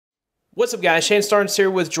What's up guys, Shane Starnes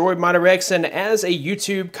here with Droid Modder X, and as a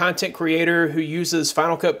YouTube content creator who uses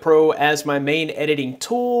Final Cut Pro as my main editing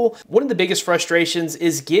tool, one of the biggest frustrations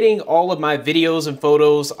is getting all of my videos and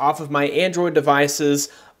photos off of my Android devices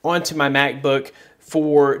onto my MacBook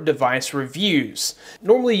for device reviews.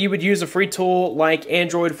 Normally you would use a free tool like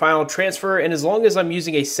Android File Transfer, and as long as I'm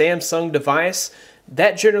using a Samsung device,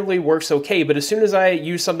 that generally works okay. But as soon as I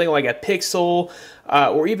use something like a Pixel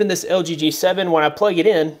or even this LG G7, when I plug it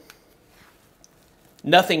in,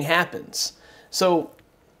 nothing happens. So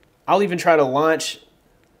I'll even try to launch,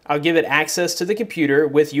 I'll give it access to the computer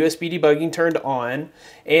with USB debugging turned on,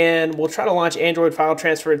 and we'll try to launch Android File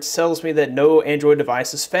Transfer. It tells me that no Android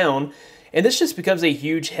device is found, and this just becomes a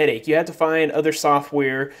huge headache. You have to find other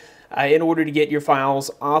software in order to get your files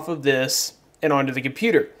off of this and onto the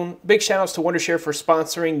computer. Big shout outs to Wondershare for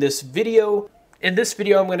sponsoring this video. In this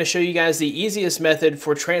video, I'm going to show you guys the easiest method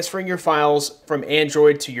for transferring your files from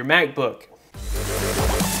Android to your MacBook.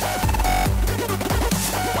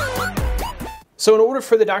 So in order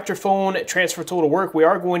for the DrFone transfer tool to work, we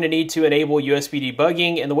are going to need to enable USB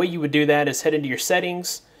debugging, and the way you would do that is head into your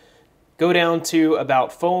settings, go down to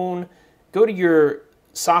About Phone, go to your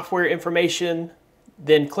software information,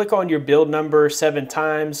 then click on your build number 7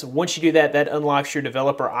 times. Once you do that, that unlocks your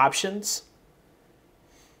developer options.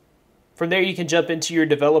 From there, you can jump into your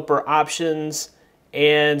developer options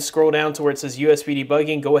and scroll down to where it says USB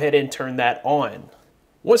debugging. Go ahead and turn that on.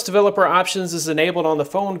 Once developer options is enabled on the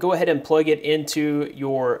phone, go ahead and plug it into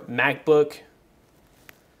your MacBook.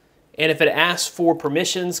 And if it asks for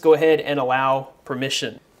permissions, go ahead and allow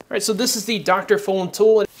permission. All right, so this is the DrFone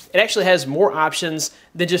tool. It actually has more options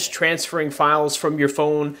than just transferring files from your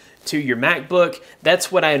phone to your MacBook.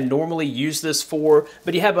 That's what I normally use this for,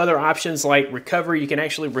 but you have other options like recovery. You can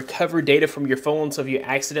actually recover data from your phone, so if you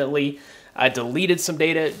accidentally deleted some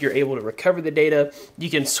data, you're able to recover the data. You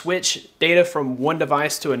can switch data from one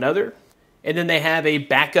device to another. And then they have a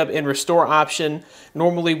backup and restore option.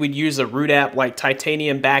 Normally we'd use a root app like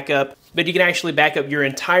Titanium Backup, but you can actually back up your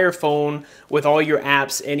entire phone with all your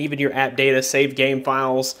apps and even your app data, save game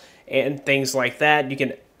files and things like that. You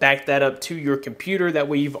can back that up to your computer. That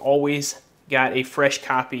way you've always got a fresh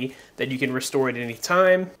copy that you can restore at any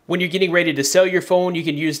time. When you're getting ready to sell your phone, you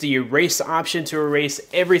can use the erase option to erase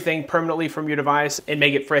everything permanently from your device and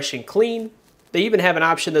make it fresh and clean. They even have an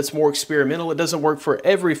option that's more experimental. It doesn't work for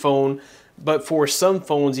every phone, but for some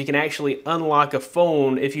phones, you can actually unlock a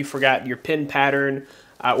phone if you forgot your PIN pattern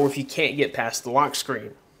or if you can't get past the lock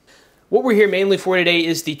screen. What we're here mainly for today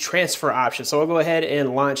is the transfer option. So I'll go ahead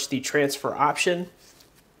and launch the transfer option.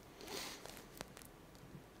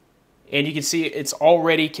 And you can see it's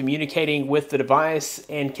already communicating with the device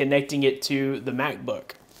and connecting it to the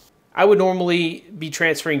MacBook. I would normally be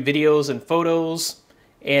transferring videos and photos,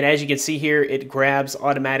 and as you can see here, it grabs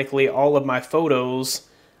automatically all of my photos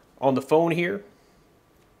on the phone here.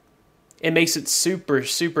 It makes it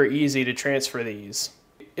super easy to transfer these.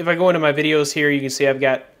 If I go into my videos here, you can see I've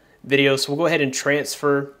got videos, so we'll go ahead and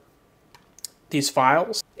transfer these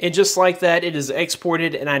files. And just like that, it is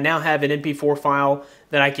exported, and I now have an MP4 file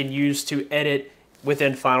that I can use to edit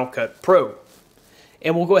within Final Cut Pro.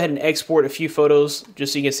 And we'll go ahead and export a few photos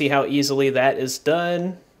just so you can see how easily that is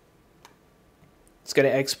done. It's going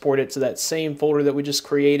to export it to that same folder that we just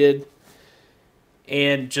created.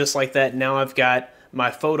 And just like that, now I've got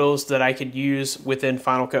my photos that I can use within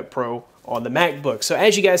Final Cut Pro on the MacBook. So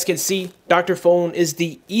as you guys can see, DrFone is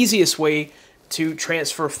the easiest way to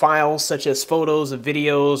transfer files such as photos and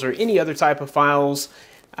videos or any other type of files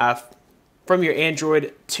from your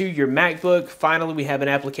Android to your MacBook. Finally, we have an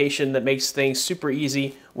application that makes things super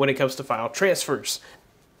easy when it comes to file transfers.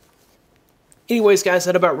 Anyways, guys,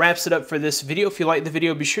 that about wraps it up for this video. If you liked the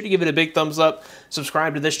video, be sure to give it a big thumbs up.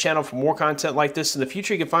 Subscribe to this channel for more content like this in the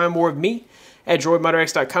future. You can find more of me at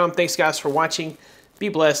droidmodderx.com. Thanks, guys, for watching. Be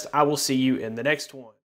blessed. I will see you in the next one.